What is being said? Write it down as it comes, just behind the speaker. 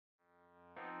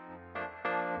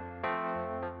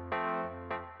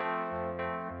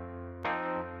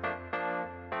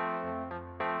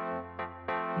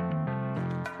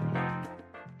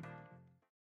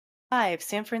Five,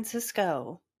 San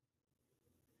Francisco.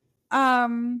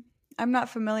 I'm not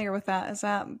familiar with that. Is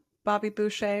that Bobby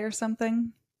Boucher or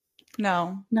something?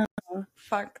 No. No.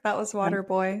 Fuck, that was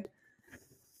Waterboy.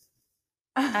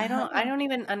 I don't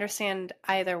even understand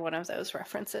either one of those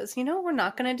references. You know what we're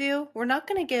not going to do? We're not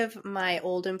going to give my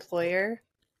old employer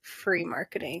free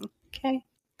marketing, okay?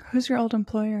 Who's your old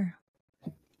employer?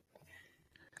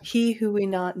 He who we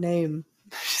not name.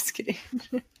 Just kidding.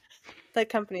 That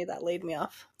company that laid me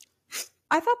off.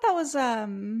 I thought that was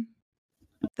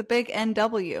the big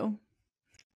NW.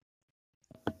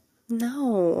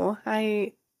 No,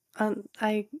 I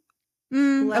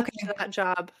left that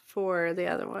job for the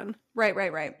other one.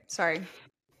 Right. Sorry.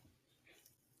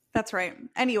 That's right.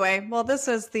 Anyway, well, this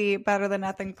is the Better Than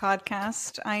Nothing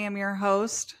podcast. I am your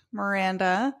host,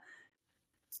 Miranda.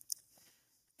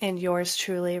 And yours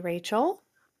truly, Rachel.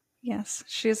 Yes,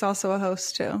 she is also a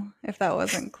host too, if that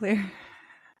wasn't clear.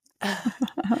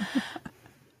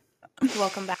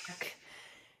 Welcome back.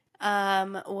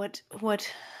 What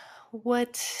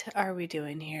are we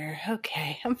doing here?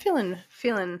 Okay, I'm feeling.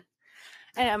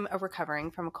 I am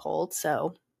recovering from a cold,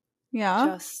 so yeah,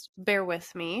 just bear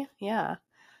with me. Yeah,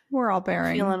 we're all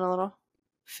bearing.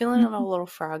 Feeling a little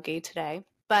froggy today.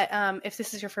 But if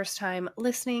this is your first time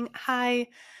listening, hi.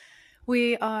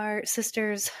 We are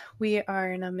sisters. We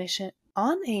are on a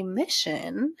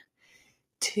mission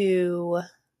to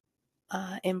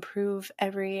improve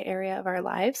every area of our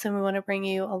lives, and we want to bring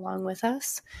you along with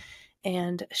us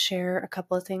and share a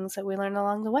couple of things that we learned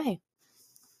along the way.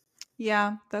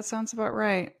 Yeah, that sounds about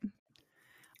right.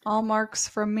 All marks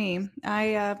from me.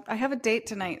 I have a date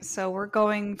tonight, so we're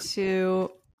going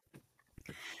to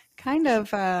kind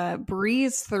of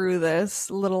breeze through this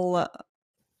little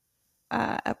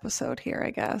episode here,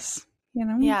 I guess. You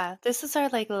know? Yeah, this is our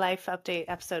life update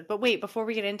episode. But wait, before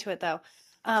we get into it though,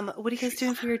 what are you guys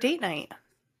doing for your date night?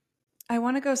 I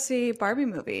want to go see Barbie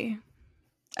movie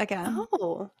again.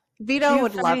 Oh, Vito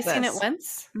would love this. Have you seen it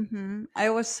once? Mm-hmm. It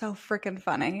was so freaking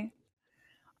funny.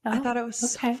 Oh, I thought it was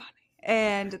so funny.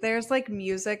 And there's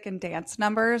music and dance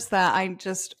numbers that I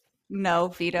just know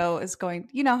Vito is going.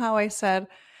 You know how I said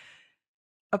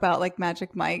about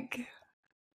Magic Mike?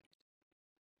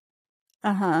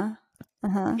 Uh-huh.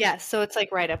 Yeah, so it's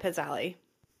right up his alley.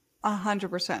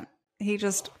 100%.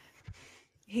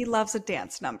 He loves a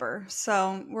dance number.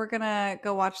 So we're going to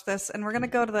go watch this, and we're going to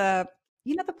go to the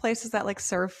places that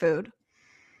serve food.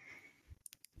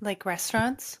 Like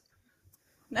restaurants?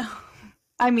 No.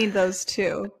 I mean those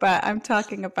too, but I'm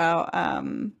talking about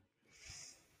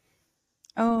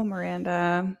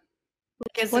Miranda.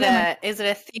 Is it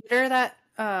a theater that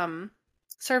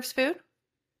serves food?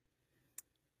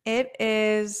 It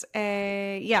is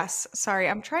yes. Sorry,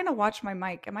 I'm trying to watch my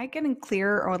mic. Am I getting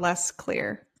clearer or less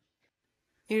clear?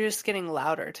 You're just getting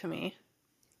louder to me.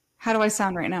 How do I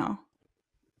sound right now?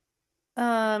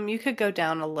 You could go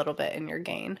down a little bit in your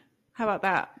gain. How about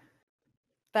that?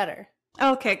 Better.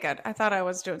 Okay, good. I thought I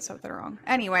was doing something wrong.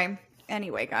 Anyway,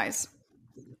 guys.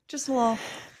 Just a little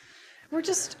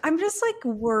I'm just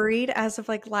worried as of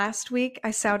last week.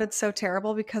 I sounded so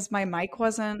terrible because my mic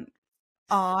wasn't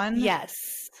on.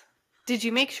 Yes. Did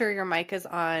you make sure your mic is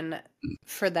on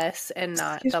for this and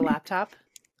not the laptop?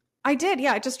 I did.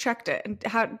 Yeah, I just checked it. And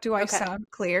how do I sound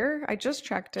clear? I just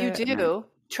checked it. You do.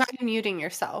 Try muting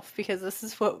yourself because this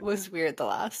is what was weird the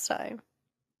last time.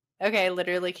 Okay, I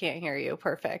literally can't hear you.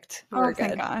 Perfect. We're good. Oh,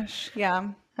 thank gosh. Yeah.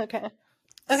 Okay,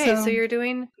 so you're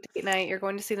doing date night. You're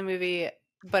going to see the movie,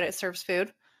 but it serves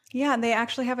food? Yeah, and they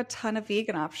actually have a ton of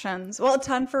vegan options. Well, a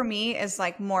ton for me is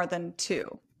more than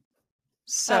 2.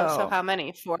 So how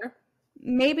many? 4?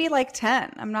 Maybe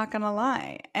 10. I'm not going to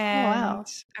lie. And wow.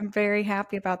 I'm very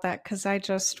happy about that because I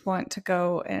just want to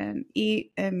go and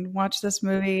eat and watch this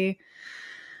movie.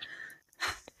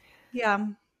 Yeah.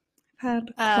 I've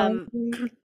had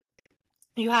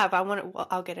You have.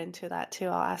 I'll get into that too.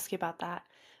 I'll ask you about that.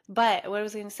 But what I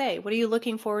was going to say, what are you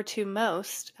looking forward to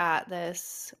most at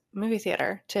this movie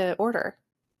theater to order?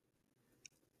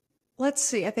 Let's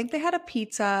see. I think they had a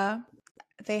pizza.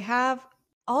 They have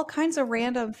all kinds of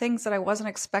random things that I wasn't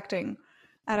expecting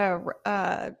at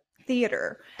a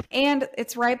theater. And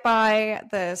it's right by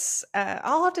this.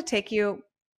 I'll have to take you.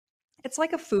 It's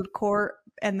like a food court,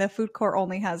 and the food court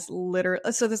only has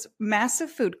so this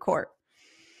massive food court.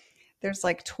 There's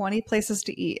 20 places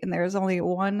to eat, and there's only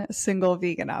one single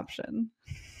vegan option.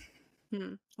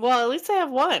 Well, at least I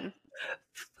have one.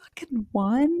 Fucking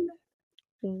one?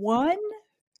 One?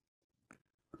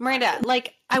 Miranda,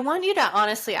 I want you to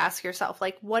honestly ask yourself,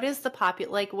 what is the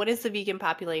vegan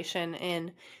population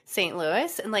in St.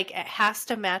 Louis? And it has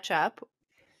to match up.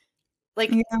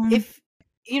 If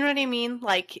You know what I mean?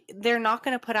 Like, they're not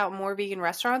going to put out more vegan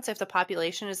restaurants if the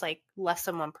population is like less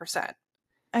than 1%.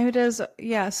 It is,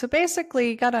 yeah. So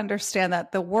basically, you got to understand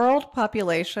that the world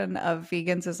population of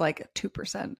vegans is like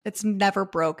 2%. It's never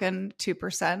broken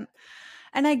 2%.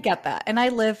 And I get that. And I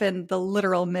live in the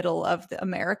literal middle of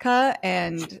America.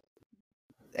 And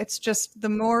it's just the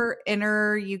more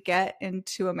inner you get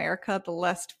into America, the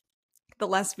less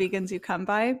vegans you come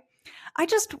by. I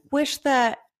just wish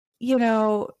that, you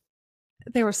know,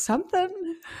 there was something.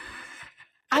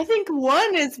 I think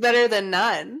one is better than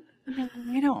none.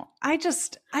 No, I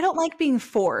don't like being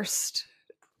forced,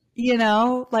 you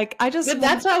know? Like I just But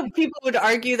that's how people would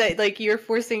argue that like you're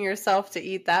forcing yourself to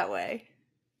eat that way.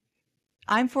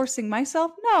 I'm forcing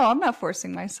myself. No, I'm not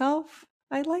forcing myself.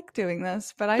 I like doing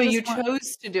this, but But you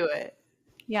chose to do it.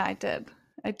 Yeah, I did.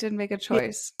 I did make a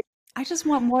choice. I just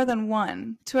want more than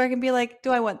one. So I can be like,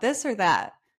 do I want this or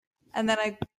that? And then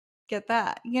I get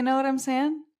that. You know what I'm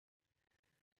saying?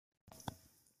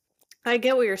 I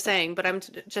get what you're saying, but I'm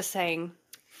just saying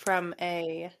from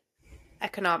a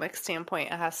economic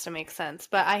standpoint, it has to make sense.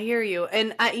 But I hear you.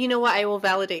 And you know what? I will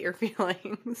validate your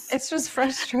feelings. It's just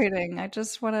frustrating. I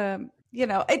just want to,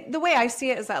 the way I see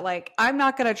it is that like, I'm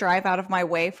not going to drive out of my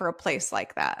way for a place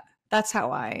like that. That's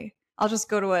how I'll just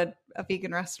go to a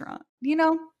vegan restaurant, you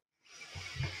know?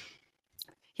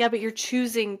 Yeah, but you're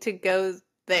choosing to go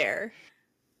there.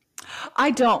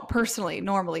 I don't personally.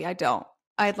 Normally, I don't.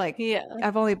 Yeah.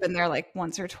 I've only been there like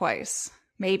once or twice,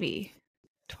 maybe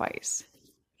twice.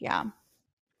 Yeah.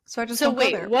 So I just don't go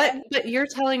there. What? But you're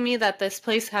telling me that this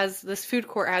food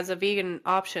court has a vegan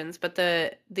options, but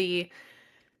the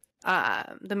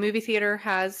movie theater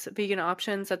has vegan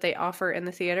options that they offer in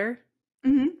the theater?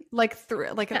 Mm-hmm.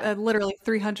 Literally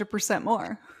 300%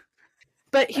 more.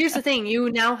 But here's the thing: you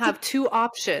now have two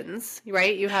options,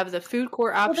 right? You have the food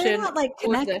court option. Well, they're not like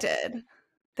connected.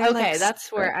 Okay,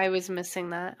 that's where I was missing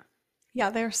that. Yeah,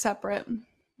 they're separate.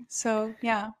 So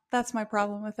yeah, that's my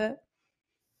problem with it.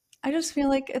 I just feel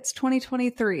like it's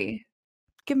 2023.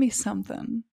 Give me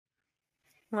something.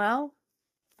 Well,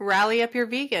 rally up your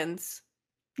vegans.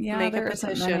 Yeah, make a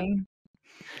petition.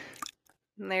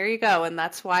 There you go, and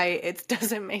that's why it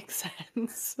doesn't make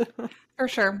sense. For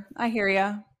sure, I hear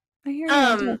you.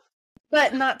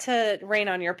 But not to rain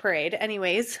on your parade.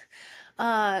 Anyways,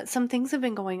 some things have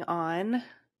been going on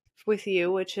with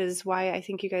you, which is why I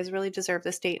think you guys really deserve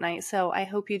this date night. So I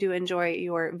hope you do enjoy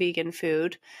your vegan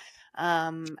food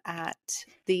at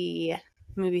the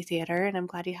movie theater, and I'm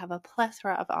glad you have a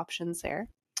plethora of options there.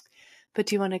 But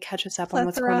do you want to catch us up on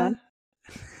what's going on?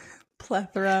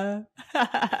 Plethora. You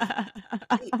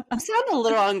sound a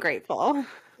little ungrateful.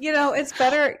 It's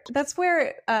better. That's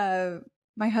where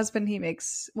my husband, he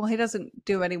doesn't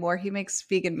do anymore. He makes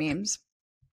vegan memes.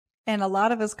 And a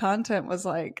lot of his content was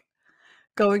like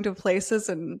going to places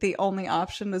and the only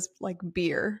option was like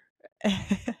beer.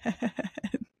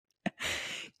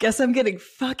 Guess I'm getting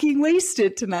fucking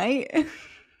wasted tonight.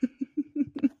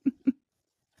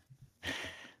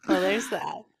 Well, there's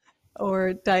that.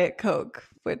 Or Diet Coke,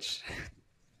 which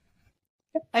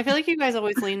I feel like you guys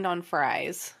always leaned on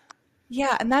fries.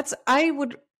 Yeah, and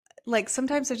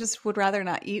sometimes I just would rather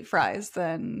not eat fries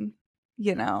than,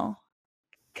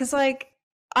 because like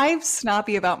I'm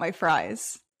snobby about my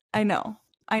fries. I know,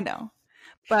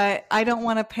 but I don't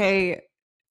want to pay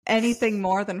anything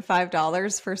more than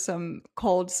 $5 for some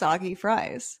cold, soggy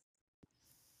fries.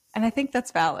 And I think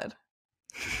that's valid.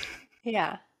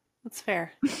 Yeah, that's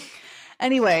fair.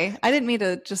 Anyway, I didn't mean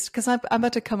to because I'm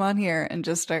about to come on here and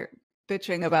just start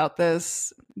bitching about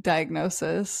this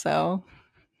diagnosis, so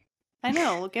I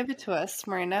know. Well, give it to us,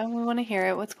 Miranda. We want to hear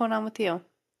it. What's going on with you?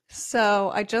 So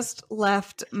I just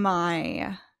left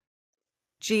my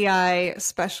GI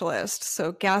specialist,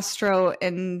 so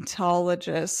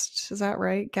gastroenterologist. Is that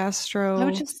right? I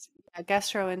would just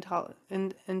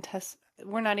gastroenterologist.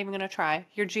 We're not even going to try.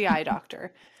 Your GI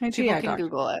doctor. People can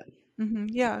Google it. Mm-hmm.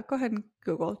 Yeah, go ahead and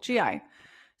Google GI.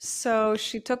 So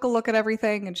she took a look at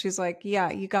everything and she's like,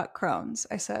 yeah, you got Crohn's.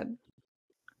 I said,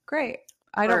 great.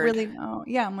 I don't really know.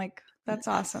 Yeah, I'm like, that's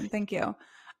awesome. Thank you.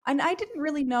 And I didn't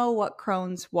really know what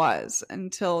Crohn's was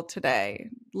until today,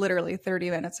 literally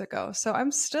 30 minutes ago. So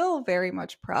I'm still very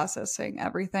much processing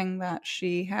everything that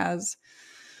she has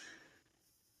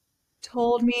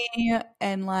told me.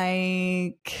 And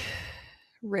like,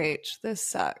 Rach, this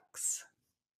sucks.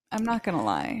 I'm not going to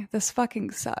lie. This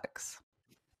fucking sucks.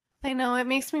 I know. It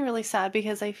makes me really sad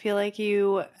because I feel like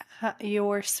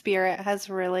your spirit has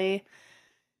really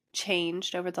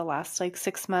changed over the last like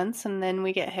 6 months, and then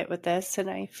we get hit with this, and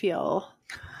I just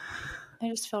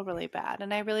feel really bad,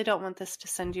 and I really don't want this to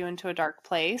send you into a dark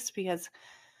place because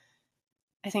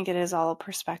I think it is all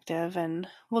perspective, and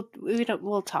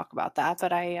we'll talk about that.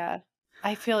 But I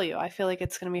feel you. I feel like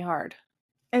it's going to be hard.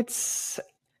 It's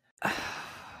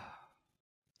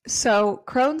so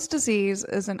Crohn's disease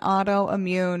is an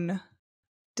autoimmune Yeah.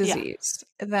 disease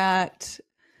that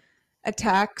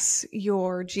attacks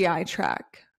your GI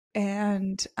tract,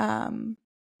 and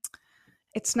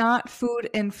it's not food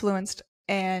influenced,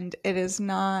 and it is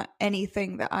not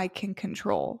anything that I can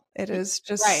control. It is Right.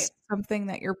 just something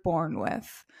that you're born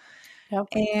with. Yep.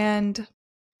 And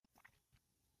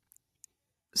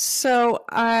so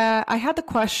I had the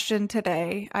question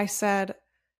today. I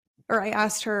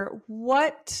asked her,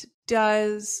 what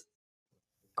does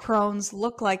Crohn's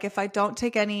look like if I don't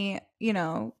take any,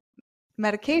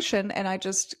 medication and I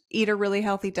just eat a really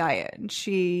healthy diet? And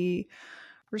she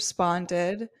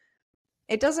responded,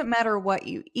 it doesn't matter what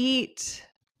you eat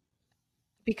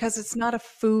because it's not a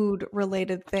food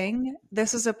related thing.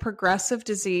 This is a progressive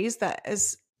disease that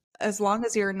is, as long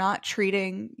as you're not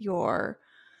treating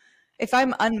if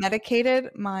I'm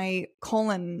unmedicated, my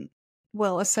colon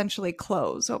will essentially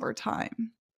close over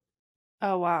time.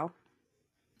 Oh wow.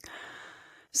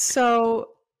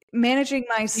 So managing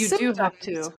my You do have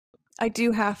symptoms, to. I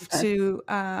do have Okay.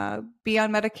 to be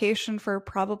on medication for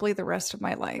probably the rest of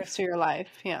my The rest life. of your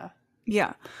life. Yeah.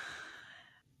 Yeah.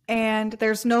 And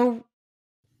there's no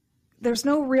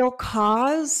real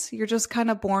cause. You're just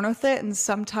kind of born with it. And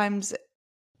sometimes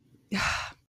you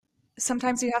have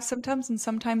symptoms and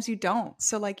sometimes you don't.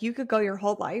 So like you could go your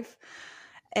whole life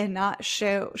and not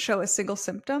show a single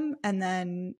symptom, and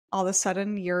then all of a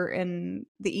sudden you're in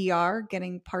the ER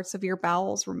getting parts of your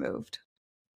bowels removed.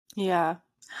 Yeah.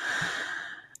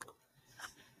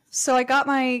 So I got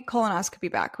my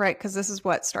colonoscopy back, right? Because this is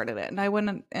what started it. And I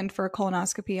went in for a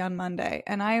colonoscopy on Monday.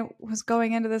 And I was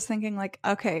going into this thinking like,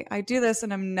 okay, I do this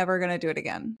and I'm never going to do it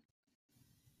again.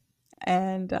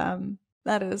 And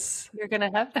that is... You're going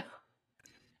to have to.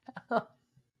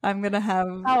 I'm going to have...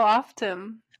 How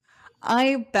often?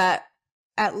 I bet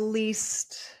at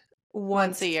least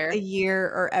once a year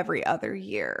or every other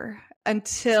year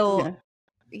until... Yeah.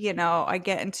 I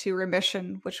get into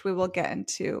remission, which we will get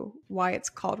into why it's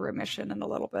called remission in a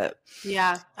little bit.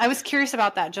 Yeah. I was curious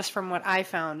about that just from what I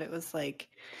found. It was like,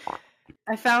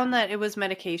 I found that it was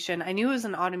medication. I knew it was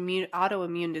an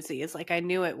autoimmune disease. Like I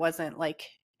knew it wasn't like,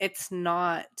 it's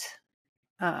not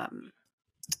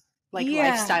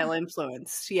lifestyle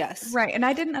influence. Yes. Right. And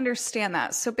I didn't understand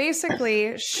that. So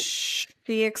basically,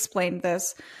 she explained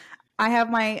this. I have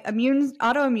my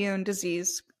autoimmune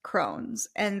disease, Crohn's,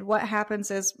 and what happens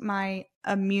is my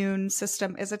immune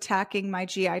system is attacking my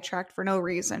GI tract for no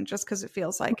reason, just because it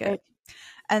feels like it.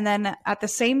 And then at the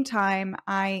same time,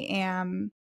 I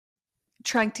am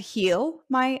trying to heal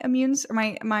my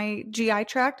my GI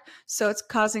tract, so it's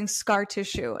causing scar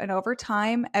tissue. And over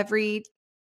time, every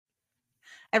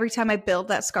time I build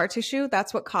that scar tissue,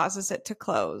 that's what causes it to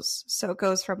close. So it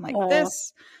goes from like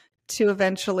this to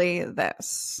eventually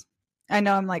this. I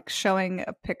know I'm like showing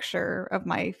a picture of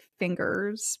my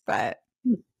fingers, but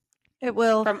it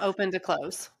will... From open to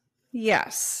close.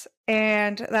 Yes.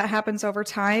 And that happens over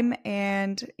time,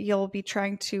 and you'll be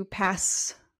trying to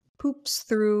pass poops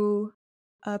through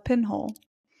a pinhole.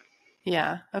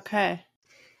 Yeah. Okay.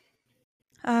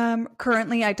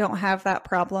 Currently, I don't have that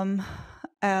problem.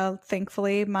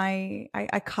 Thankfully,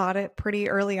 I caught it pretty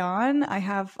early on. I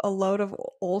have a load of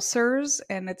ulcers,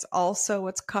 and it's also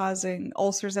what's causing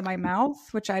ulcers in my mouth,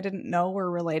 which I didn't know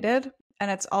were related. And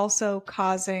it's also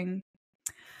causing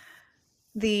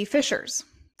the fissures,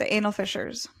 the anal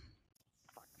fissures.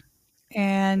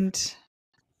 And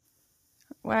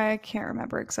I can't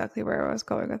remember exactly where I was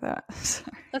going with that.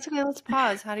 Sorry. That's okay. Let's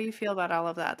pause. How do you feel about all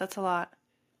of that? That's a lot.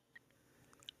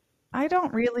 I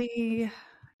don't really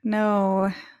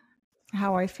know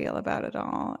how I feel about it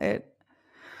all. I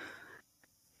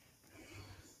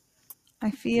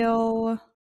feel...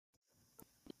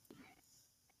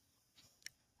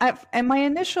 and my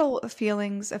initial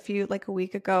feelings a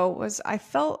week ago was I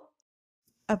felt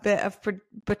a bit of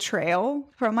betrayal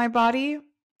from my body.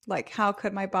 Like, how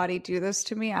could my body do this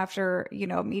to me after,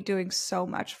 me doing so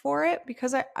much for it?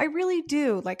 Because I really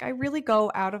do. Like, I really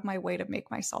go out of my way to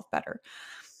make myself better.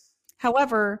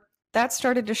 However, that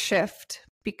started to shift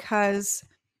because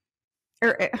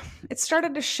it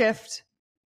started to shift,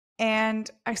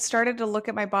 and I started to look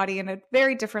at my body in a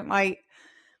very different light.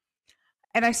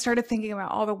 And I started thinking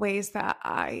about all the ways that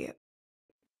I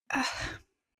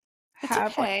It's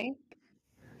okay.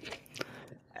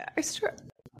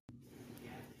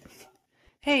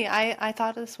 Hey, I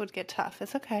thought this would get tough.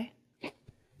 It's okay.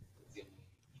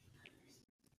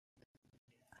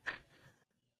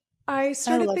 I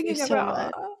started love you thinking so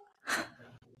about much.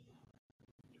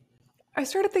 I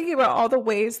started thinking about all the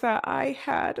ways that I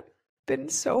had been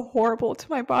so horrible to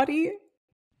my body,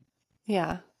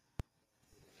 Yeah.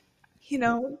 you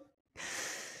know,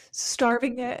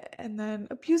 starving it and then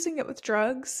abusing it with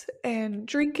drugs and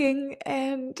drinking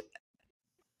and,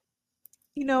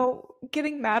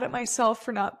 getting mad at myself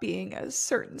for not being a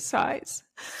certain size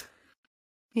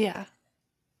Yeah.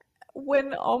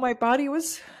 when all my body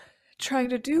was trying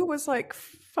to do was like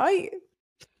fight.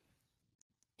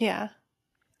 Yeah.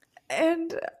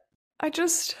 And I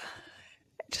just,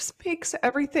 it just makes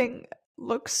everything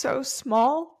look so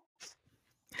small.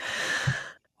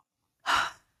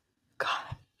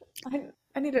 God,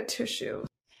 I need a tissue.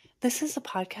 This is a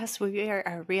podcast. We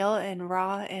are real and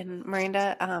raw. And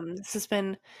Miranda, this has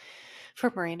been for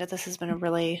Miranda. This has been a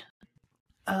really,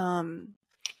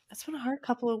 it's been a hard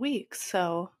couple of weeks.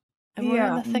 So, and we're in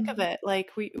Yeah. the thick of it.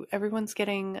 Like everyone's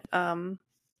getting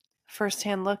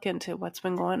firsthand look into what's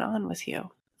been going on with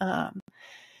you. And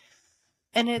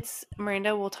it's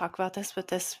Miranda. We'll talk about this, but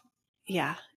this,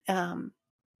 yeah,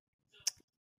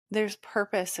 there's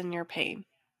purpose in your pain.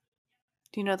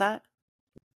 Do you know that?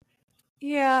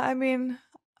 Yeah, I mean,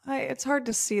 it's hard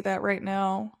to see that right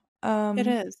now. It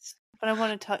is, but I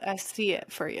want to I see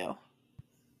it for you.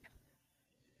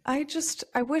 I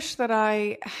wish that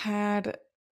I had,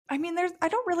 I mean, I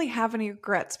don't really have any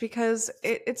regrets because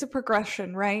it's a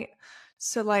progression, right?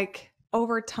 So like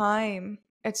over time,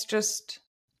 it's just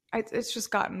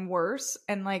gotten worse.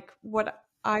 And like what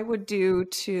I would do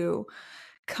to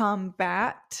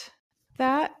combat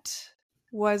that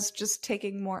was just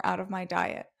taking more out of my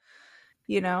diet,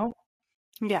 you know?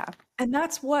 Yeah. And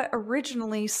that's what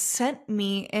originally sent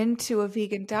me into a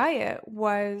vegan diet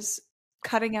was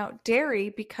cutting out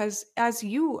dairy because as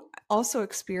you also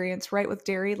experience, right, with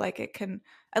dairy, like it can,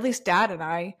 at least dad and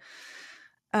I,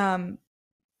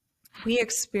 we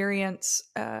experience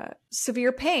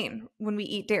severe pain when we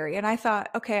eat dairy. And I thought,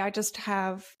 okay, I just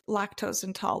have lactose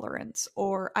intolerance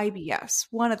or IBS,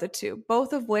 one of the two,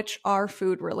 both of which are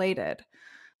food related.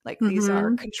 Like these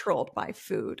are controlled by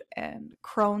food, and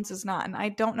Crohn's is not. And I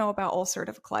don't know about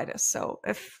ulcerative colitis, so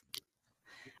if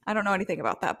I don't know anything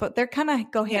about that, but they're kind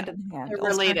of go hand in hand. They're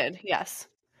related. Yes.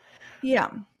 Yeah.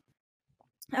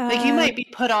 Like you might be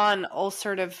put on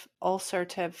ulcerative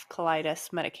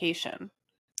colitis medication.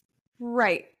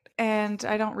 Right. And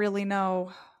I don't really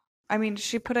know. I mean,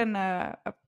 she put in I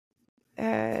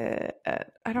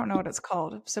don't know what it's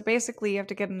called. So basically, you have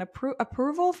to get an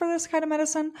approval for this kind of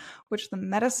medicine, which the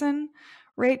medicine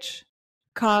rate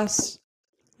costs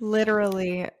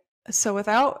literally. So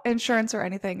without insurance or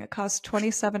anything, it costs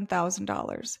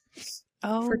 $27,000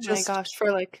 Oh for my just gosh,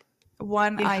 for like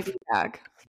one yeah. IV bag.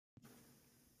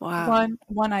 Wow.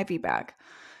 One IV bag.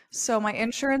 So my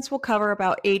insurance will cover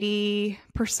about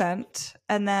 80%,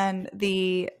 and then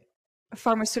the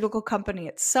pharmaceutical company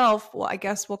itself will, I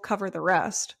guess, will cover the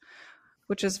rest,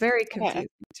 which is very confusing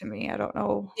to me. I don't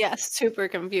know. Yes, super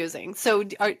confusing. So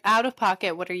out of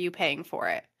pocket, what are you paying for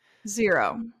it?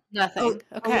 Zero. Nothing.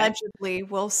 Okay. Allegedly,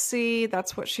 we'll see.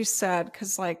 That's what she said.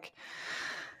 Because like,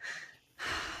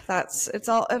 it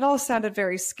all sounded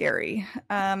very scary.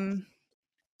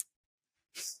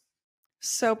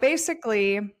 So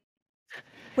basically,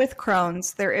 with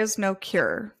Crohn's, there is no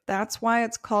cure. That's why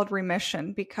it's called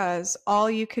remission, because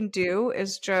all you can do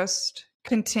is just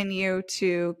continue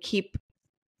to keep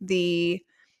the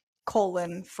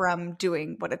colon from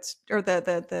doing what it's, or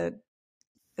the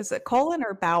is it colon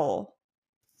or bowel?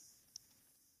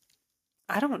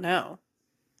 I don't know.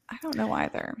 I don't know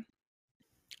either.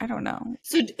 I don't know.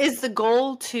 So is the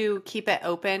goal to keep it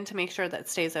open to make sure that it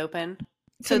stays open?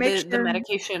 So the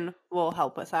medication will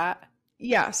help with that?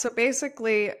 Yeah. So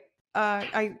basically,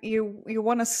 you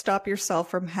want to stop yourself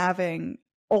from having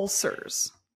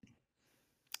ulcers.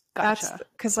 Gotcha. That's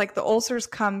because like the ulcers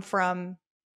come from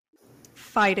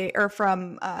fighting or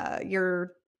from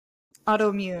your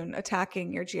autoimmune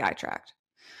attacking your GI tract.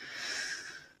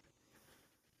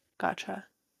 Gotcha.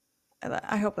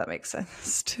 I hope that makes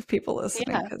sense to people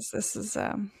listening because this is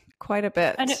quite a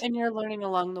bit. And you're learning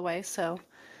along the way, so.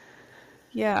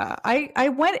 Yeah, I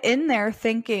went in there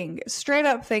straight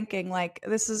up thinking like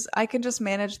I can just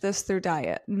manage this through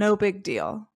diet. No big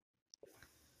deal.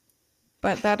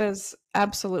 But that is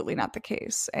absolutely not the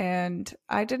case. And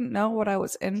I didn't know what I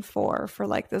was in for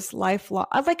like this lifelong.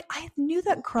 I knew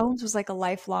that Crohn's was like a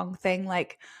lifelong thing.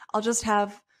 Like I'll just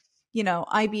have,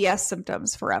 IBS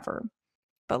symptoms forever.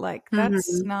 But like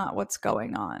that's not what's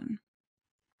going on.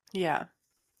 Yeah.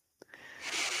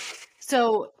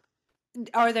 So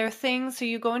are there things, so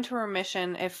you go into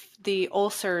remission if the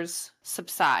ulcers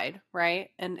subside, right?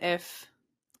 And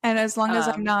as long as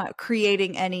I'm not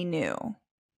creating any new.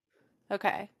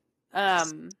 Okay.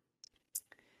 Um,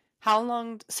 how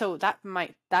long? So that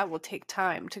will take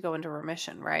time to go into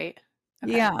remission, right?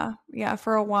 Okay. Yeah,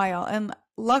 for a while. And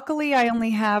luckily, I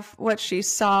only have what she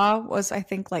saw was, I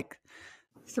think, like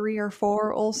 3 or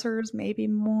 4 ulcers, maybe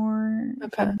more. If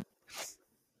Okay. I'm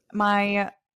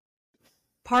my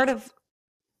part of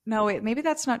no, wait, maybe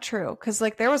that's not true because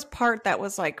like there was part that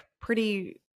was like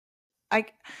pretty. I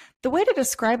the way to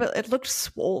describe it, it looked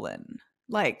swollen,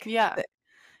 like, Yeah.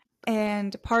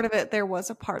 and part of it there was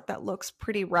a part that looks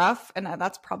pretty rough, and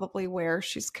that's probably where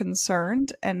she's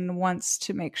concerned and wants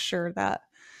to make sure that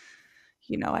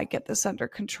I get this under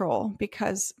control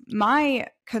because my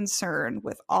concern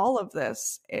with all of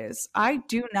this is I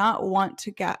do not want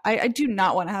to I do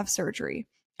not want to have surgery.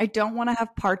 I don't want to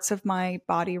have parts of my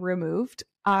body removed.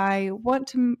 I want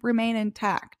to remain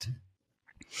intact.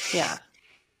 Yeah.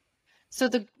 So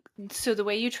the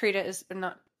way you treat it is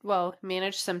not well,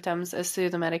 manage symptoms is through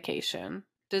the medication.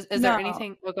 Is there No,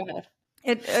 anything? Oh, go ahead.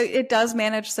 it does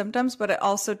manage symptoms, but it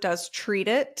also does treat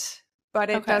it, but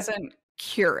it Okay. doesn't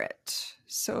cure it.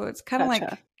 So it's kind of Gotcha.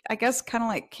 like, I guess, kind of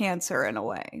like cancer in a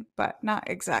way, but not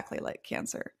exactly like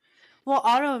cancer. Well,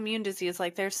 autoimmune disease,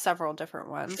 like there's several different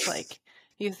ones. Like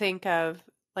you think of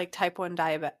like type 1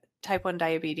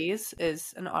 diabetes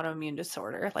is an autoimmune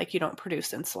disorder. Like you don't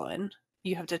produce insulin.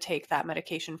 You have to take that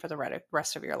medication for the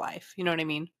rest of your life. You know what I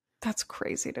mean? That's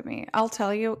crazy to me. I'll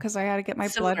tell you because I had to get my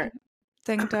blood Similar.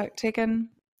 thing taken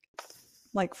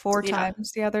like 4 Yeah.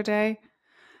 times the other day,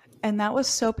 and that was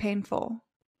so painful.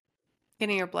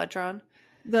 Getting your blood drawn.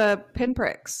 The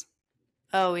pinpricks,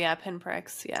 Oh yeah,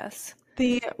 pinpricks. Yes.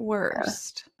 the Yeah.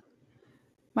 worst.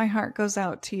 My heart goes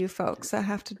out to you folks that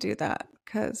have to do that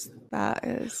because that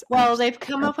is Well, they've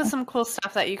come up with terrible. some cool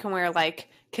stuff that you can wear, like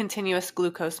continuous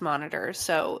glucose monitors,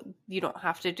 so you don't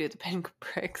have to do the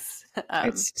pinpricks.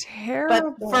 It's But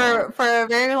terrible. for a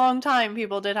very long time,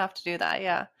 people did have to do that.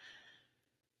 Yeah.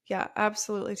 Yeah,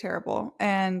 absolutely terrible.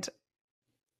 And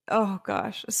oh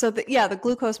gosh. So the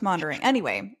glucose monitoring.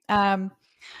 Anyway,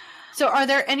 So are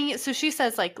there any? So she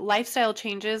says like lifestyle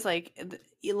changes, like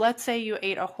let's say you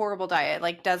ate a horrible diet,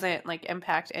 like doesn't like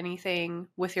impact anything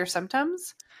with your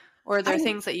symptoms, or are there I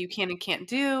things that you can and can't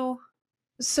do?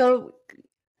 so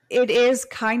it is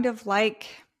kind of like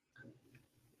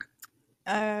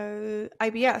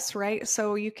IBS, right?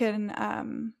 So you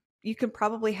can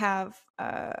probably have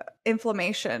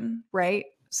inflammation, right?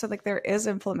 So like there is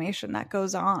inflammation that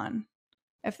goes on.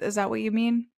 If is that what you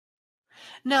mean?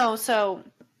 No. So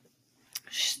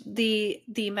the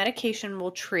medication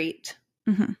will treat.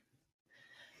 Hmm.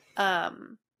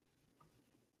 Um,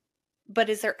 but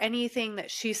is there anything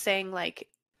that she's saying like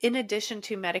in addition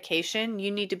to medication, you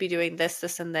need to be doing this,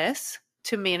 this, and this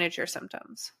to manage your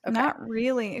symptoms? Okay. Not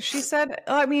really. She said,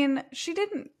 I mean, she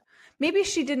didn't. Maybe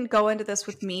she didn't go into this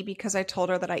with me because I told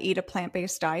her that I eat a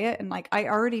plant-based diet, and like I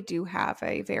already do have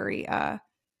a very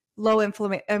low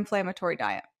inflammatory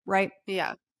diet, right?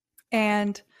 Yeah.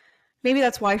 And maybe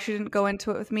that's why she didn't go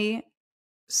into it with me.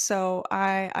 So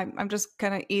I'm just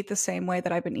gonna eat the same way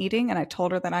that I've been eating, and I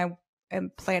told her that I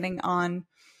am planning on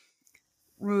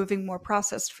removing more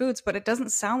processed foods, but it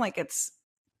doesn't sound like it's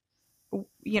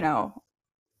you know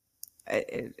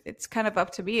it's kind of up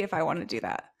to me if I want to do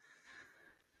that.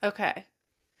 Okay.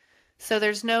 So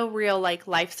there's no real like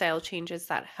lifestyle changes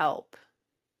that help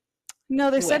No,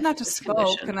 they said with not to this smoke,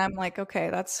 condition. and I'm like, okay,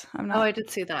 I'm Oh, not. I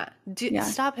did see that. Yeah,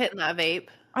 Stop hitting that vape.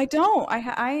 I don't.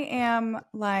 I am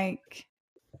like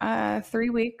 3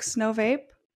 weeks no vape.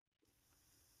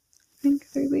 I think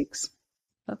 3 weeks.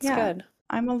 That's Yeah, good.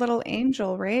 I'm a little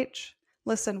angel, Rach.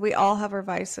 Listen, we all have our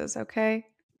vices, okay?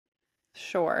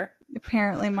 Sure.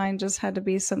 Apparently, mine just had to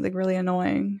be something really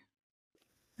annoying.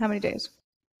 How many days?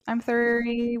 I'm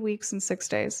 3 weeks and 6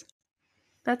 days.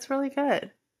 That's really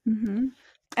good. Hmm.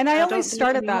 And I only Don't do it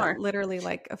started that anymore. literally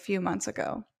like a few months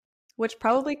ago, which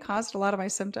probably caused a lot of my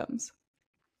symptoms.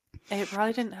 It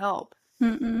probably didn't help.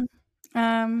 Mm-mm.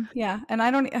 Yeah, and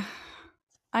I don't.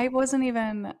 I wasn't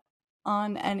even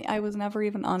on any. I was never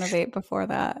even on a vape before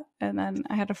that, and then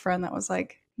I had a friend that was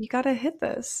like, "You gotta hit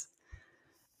this,"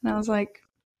 and I was like,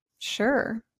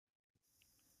 "Sure,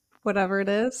 whatever it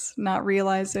is." Not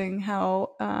realizing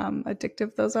how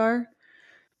addictive those are.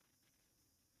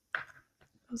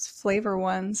 Those flavor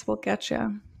ones will get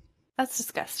you. That's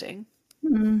disgusting.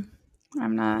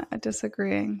 I'm not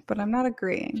disagreeing, but I'm not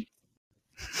agreeing.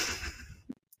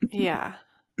 Yeah.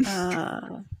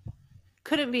 Uh,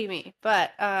 couldn't be me.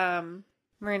 But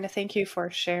Marina, thank you for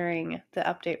sharing the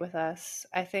update with us.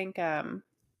 I think like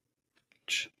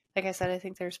I said, I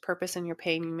think there's purpose in your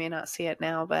pain. You may not see it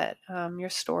now, but your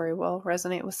story will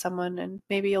resonate with someone, and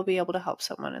maybe you'll be able to help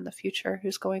someone in the future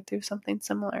who's going through something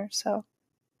similar. So,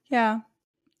 Yeah.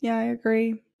 Yeah, I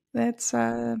agree. That's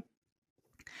I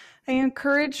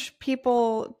encourage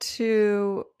people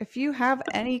to, if you have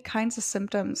any kinds of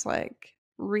symptoms, like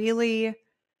really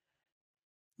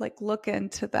like look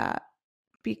into that,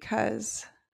 because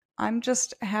I'm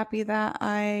just happy that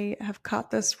I have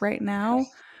caught this right now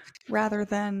rather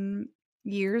than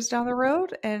years down the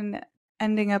road and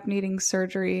ending up needing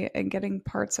surgery and getting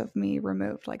parts of me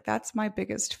removed. Like that's my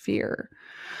biggest fear.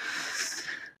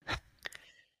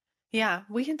 Yeah,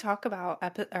 we can talk about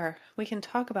or we can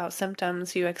talk about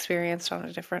symptoms you experienced on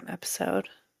a different episode.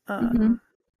 Mm-hmm.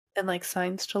 And like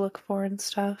signs to look for and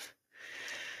stuff.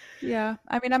 Yeah.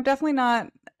 I mean, I'm definitely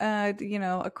not, a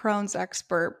Crohn's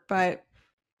expert, but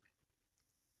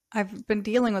I've been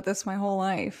dealing with this my whole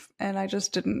life, and I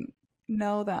just didn't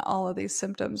know that all of these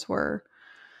symptoms were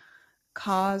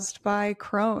caused by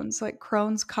Crohn's. Like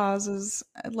Crohn's causes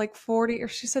like 40, or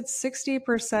she said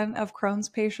 60% of Crohn's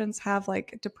patients have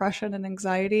like depression and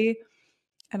anxiety,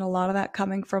 and a lot of that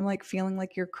coming from like feeling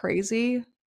like you're crazy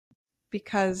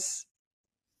because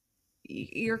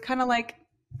you're kind of like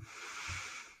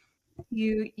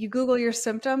you Google your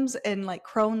symptoms and like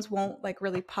Crohn's won't like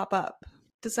really pop up.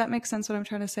 Does that make sense what I'm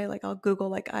trying to say? Like I'll Google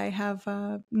like I have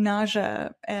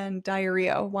nausea and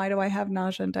diarrhea. Why do I have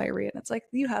nausea and diarrhea? And it's like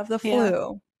you have the Yeah.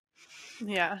 flu.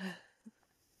 Yeah.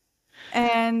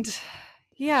 And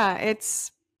yeah,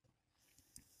 it's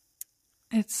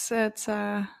it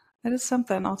is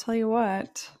something, I'll tell you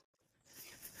what.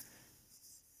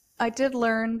 I did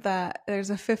learn that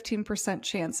there's a 15%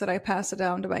 chance that I pass it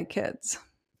down to my kids.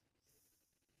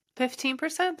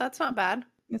 15%? That's not bad.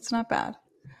 It's not bad.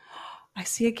 I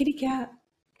see a kitty cat.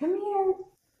 Come here.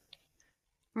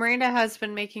 Miranda has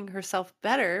been making herself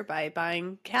better by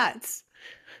buying cats.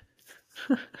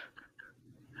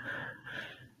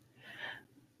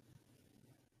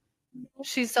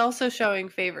 She's also showing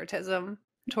favoritism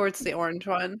towards the orange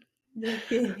one.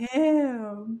 Look at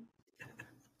him.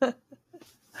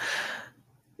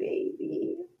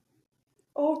 Baby.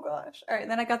 Oh gosh. All right,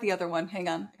 then I got the other one. Hang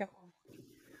on. I got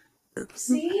one.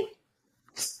 See?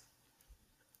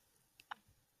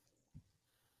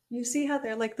 You see how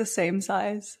they're like the same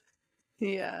size?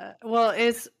 Yeah. Well,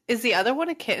 is the other one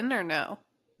a kitten or no?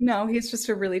 No, he's just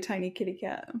a really tiny kitty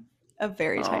cat. A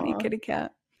very tiny Aw. kitty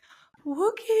cat.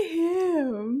 Look at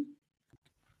him.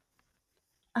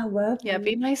 I love Yeah,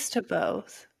 be you. nice to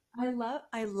both.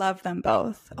 I love them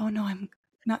both. Oh no, I'm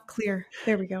not clear.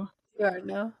 There we go. You are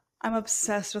no. I'm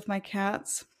obsessed with my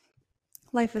cats.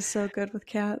 Life is so good with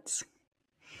cats.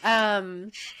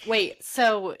 Wait,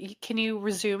 so can you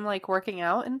resume like working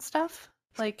out and stuff?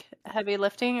 Like heavy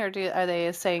lifting, or are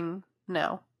they saying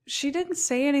no? She didn't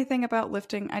say anything about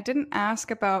lifting. I didn't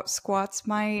ask about squats.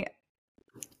 My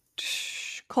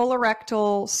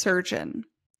colorectal surgeon.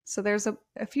 So there's a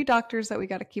few doctors that we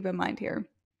got to keep in mind here.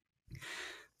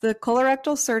 The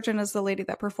colorectal surgeon is the lady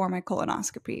that performed my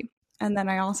colonoscopy. And then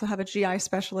I also have a GI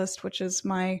specialist, which is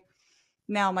my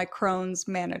Crohn's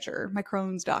manager, my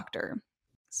Crohn's doctor.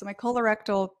 So my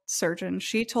colorectal surgeon,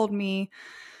 she told me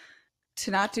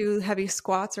to not do heavy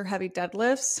squats or heavy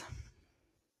deadlifts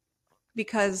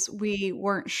because we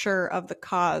weren't sure of the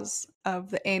cause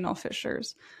of the anal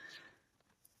fissures.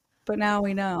 But now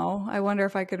we know. I wonder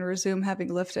if I can resume heavy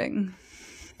lifting.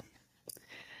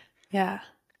 Yeah.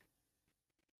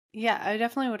 Yeah, I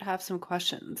definitely would have some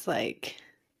questions like,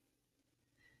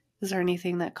 is there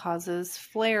anything that causes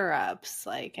flare-ups?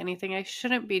 Like anything I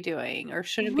shouldn't be doing or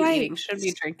shouldn't be Right. eating, shouldn't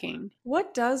be drinking?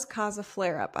 What does cause a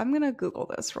flare up? I'm going to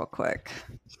Google this real quick.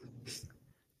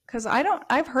 Because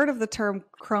I've heard of the term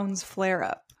Crohn's flare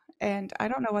up, and I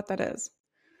don't know what that is.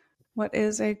 What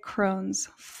is a Crohn's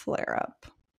flare up?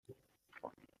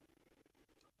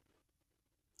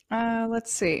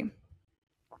 Let's see.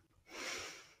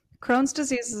 Crohn's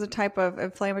disease is a type of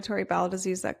inflammatory bowel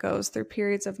disease that goes through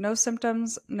periods of no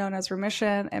symptoms, known as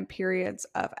remission, and periods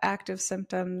of active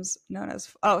symptoms, known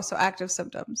as, active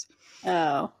symptoms.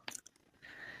 Oh.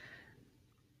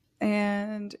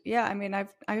 And yeah, I mean, I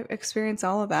experienced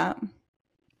all of that.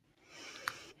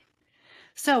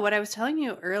 So what I was telling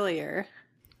you earlier,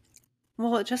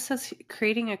 well, it just says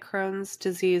creating a Crohn's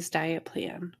disease diet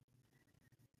plan.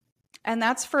 And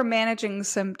that's for managing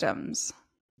symptoms.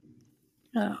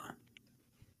 Oh.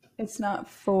 It's not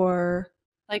for...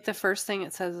 Like the first thing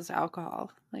it says is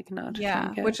alcohol, like not to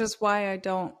drink it. Which is why I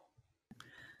don't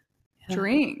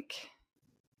drink.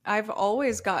 I've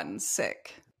always gotten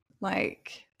sick.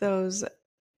 Like those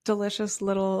delicious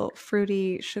little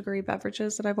fruity, sugary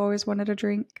beverages that I've always wanted to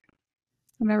drink.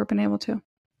 I've never been able to.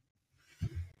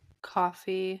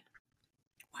 Coffee.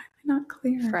 Why am I not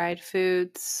clear? Fried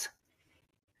foods.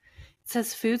 It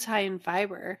says foods high in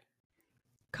fiber.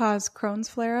 cause Crohn's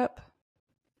flare up?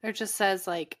 It just says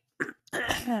like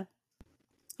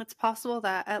it's possible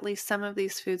that at least some of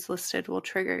these foods listed will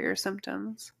trigger your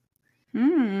symptoms.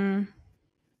 Hmm.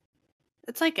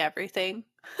 It's like everything.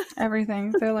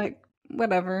 Everything. They're like,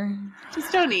 whatever.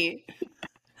 Just don't eat.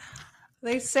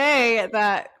 They say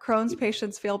that Crohn's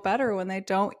patients feel better when they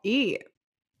don't eat.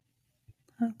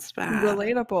 That's bad.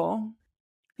 Relatable.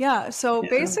 Yeah. So Yeah.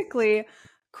 basically,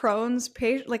 Crohn's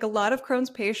patient, like a lot of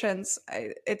Crohn's patients,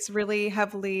 it's really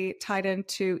heavily tied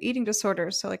into eating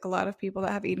disorders. So like a lot of people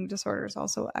that have eating disorders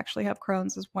also actually have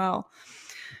Crohn's as well.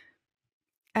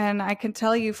 And I can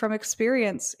tell you from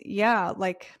experience, yeah,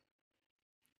 like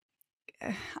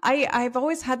I've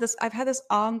always had this, I've had this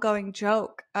ongoing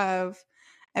joke of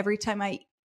every time I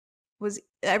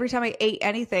ate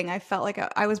anything, I felt like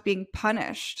I was being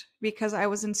punished because I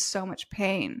was in so much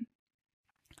pain.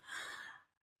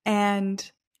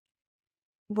 And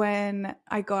when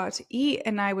I go out to eat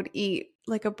and I would eat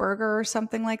like a burger or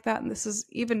something like that, and this is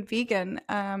even vegan,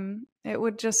 it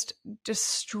would just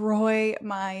destroy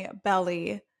my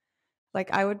belly.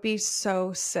 Like I would be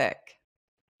so sick.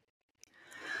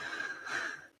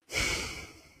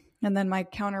 And then my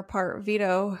counterpart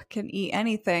Vito can eat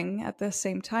anything at the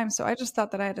same time. So I just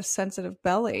thought that I had a sensitive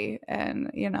belly,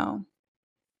 and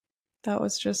that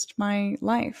was just my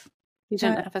life. You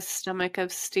didn't have a stomach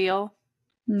of steel?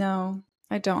 No,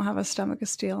 I don't have a stomach of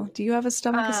steel. Do you have a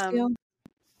stomach of steel?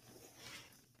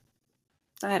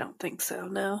 I don't think so,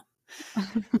 no.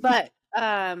 But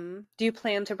do you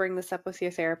plan to bring this up with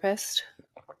your therapist?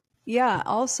 Yeah,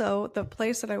 also the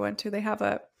place that I went to, they have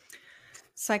a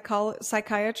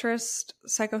psychiatrist,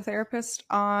 psychotherapist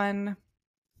on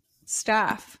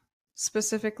staff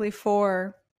specifically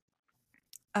for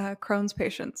Crohn's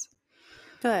patients.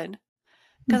 Good.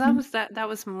 Because that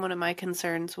was one of my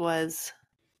concerns was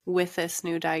with this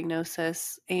new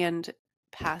diagnosis and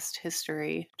past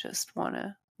history, just want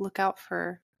to look out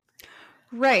for.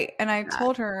 Right. And I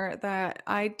told her that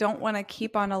I don't want to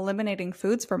keep on eliminating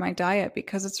foods from my diet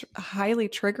because it's highly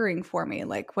triggering for me.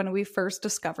 Like when we first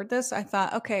discovered this, I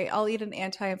thought, okay, I'll eat an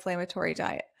anti-inflammatory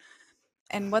diet.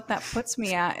 And what that puts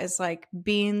me at is like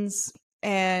beans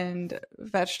and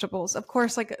vegetables. Of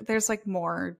course, like there's like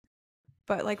more,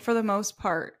 but like for the most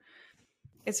part,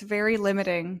 it's very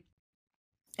limiting.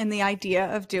 And the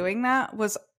idea of doing that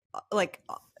was like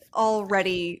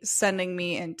already sending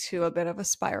me into a bit of a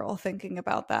spiral thinking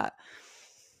about that.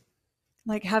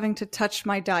 Like having to touch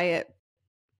my diet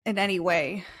in any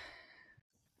way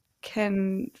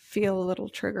can feel a little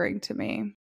triggering to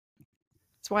me.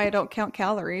 That's why I don't count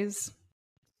calories.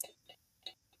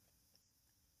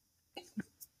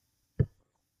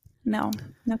 No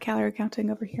calorie counting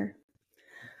over here.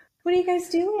 What are you guys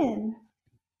doing?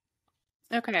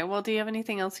 Okay, well, do you have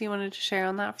anything else you wanted to share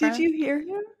on that front? Did you hear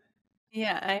him?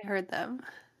 Yeah, I heard them.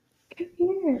 Come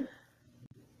here.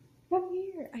 Come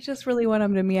here. I just really want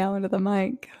him to meow into the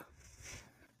mic.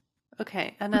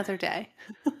 Okay, another day.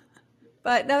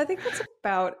 But no, I think that's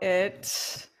about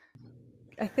it.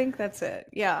 I think that's it.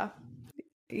 Yeah.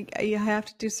 You have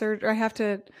to do surgery. I have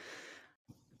to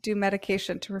do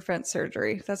medication to prevent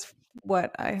surgery. That's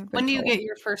what I have been When do you told. get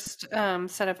your first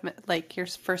set of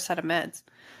meds?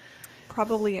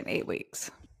 Probably in 8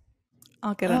 weeks.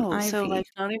 I'll get an IV. So like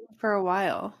not even for a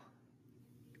while.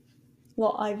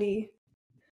 Well, IV.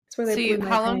 It's where they blew my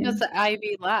how long vein. does the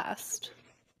IV last?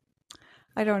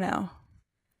 I don't know.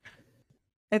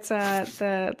 It's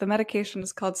the medication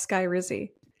is called Skyrizi.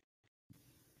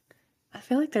 I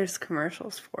feel like there's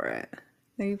commercials for it.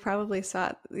 You probably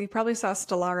saw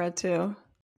Stellara too.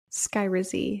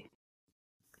 Skyrizi.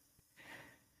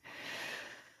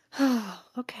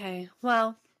 Okay.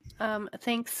 Well,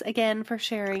 thanks again for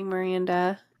sharing,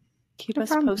 Miranda. Keep No us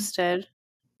problem. posted.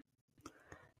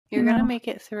 You're gonna make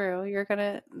it through.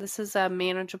 This is a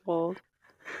manageable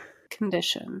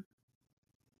condition.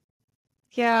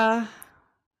 Yeah,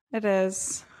 it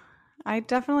is. I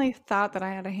definitely thought that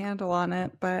I had a handle on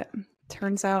it, but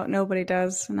turns out nobody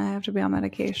does, and I have to be on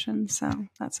medication, so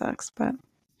that sucks, but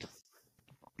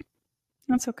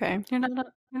that's okay. You're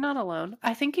not alone.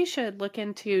 I think you should look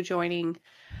into joining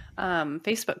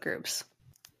Facebook groups.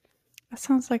 That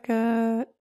sounds like a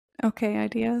okay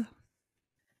idea.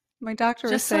 My doctor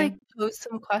was saying, post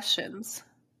some questions.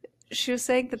 She was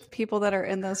saying that the people that are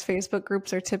in those Facebook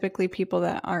groups are typically people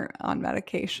that aren't on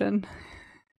medication.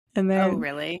 And then, oh,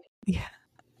 really? Yeah.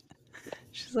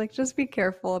 She's like, just be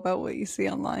careful about what you see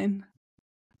online.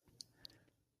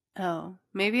 Oh,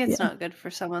 maybe it's not good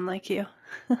for someone like you.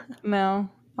 No,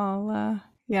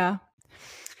 yeah.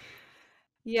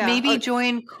 Yeah. Maybe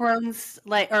join Crohn's,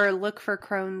 or look for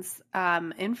Crohn's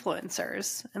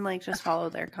influencers and just follow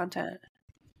their content.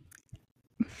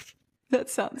 That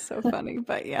sounds so funny,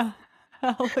 but yeah.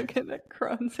 I'll look at the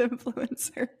Crohn's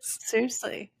influencers.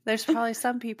 Seriously. There's probably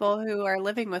some people who are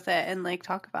living with it and like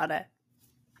talk about it.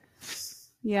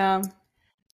 Yeah.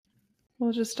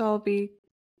 We'll just all be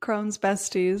Crohn's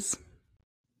besties.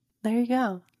 There you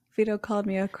go. Vito called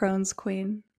me a Crohn's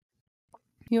queen.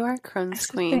 You are I Crohn's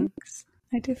said, queen. thanks.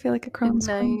 I do feel like a And Crohn's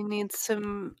now queen. you need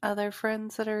some other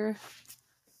friends that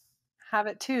have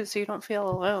it too, so you don't feel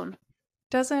alone.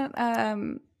 Doesn't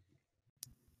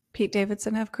Pete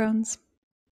Davidson have Crohn's?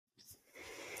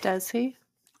 Does he?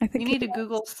 I think You he need to does.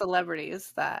 Google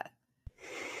celebrities that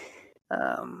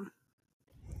Have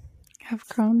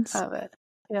Crohn's. have it.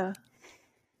 Yeah.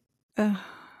 Ugh,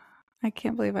 I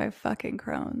can't believe I have fucking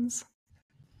Crohn's.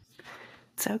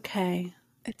 It's okay.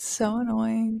 It's so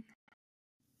annoying.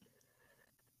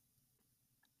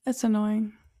 It's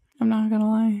annoying. I'm not gonna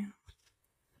lie.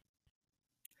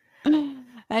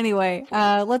 Anyway,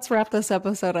 let's wrap this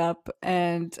episode up.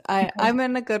 And I'm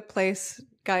in a good place,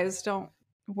 guys. Don't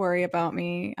worry about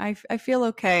me. I feel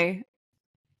okay.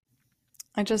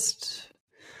 I just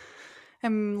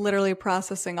am literally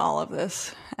processing all of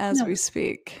this as we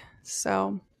speak.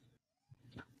 So,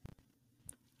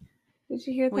 did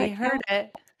you hear that? We heard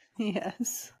it.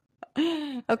 Yes.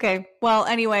 Okay. Well,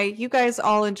 anyway, you guys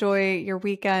all enjoy your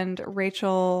weekend.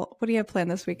 Rachel, what do you have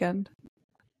planned this weekend?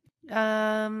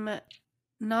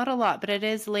 Not a lot, but it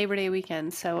is Labor Day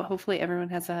weekend, so hopefully everyone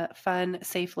has a fun,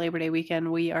 safe Labor Day weekend.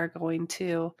 I'm going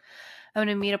to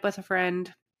meet up with a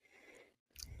friend.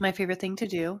 My favorite thing to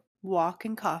do, walk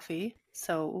and coffee.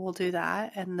 So we'll do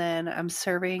that. And then I'm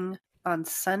serving on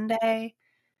Sunday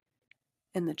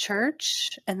in the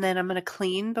church, and then I'm going to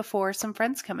clean before some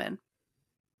friends come in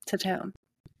to town.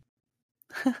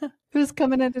 Who's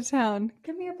coming into town?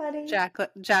 Come here, buddy.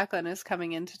 Jacqueline is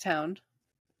coming into town.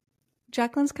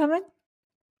 Jacqueline's coming?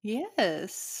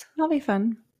 Yes. That'll be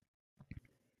fun.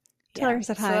 Tell her I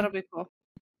said hi. So that'll be cool.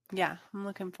 Yeah, I'm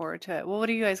looking forward to it. Well, what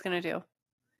are you guys going to do?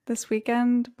 This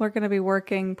weekend, we're going to be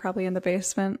working probably in the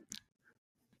basement.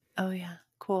 Oh, yeah.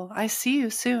 Cool. I see you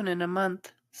soon in a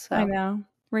month. So I know.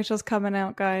 Rachel's coming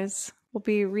out, guys. We'll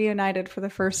be reunited for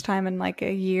the first time in like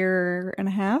a year and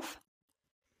a half.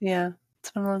 Yeah,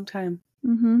 it's been a long time.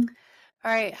 Mm-hmm.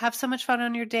 All right. Have so much fun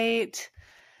on your date.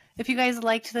 If you guys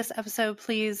liked this episode,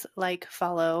 please like,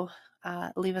 follow,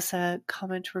 leave us a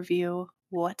comment, review,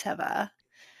 whatever.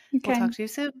 Okay. We'll talk to you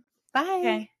soon. Bye.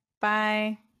 Okay.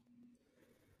 Bye.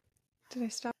 Did I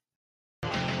stop?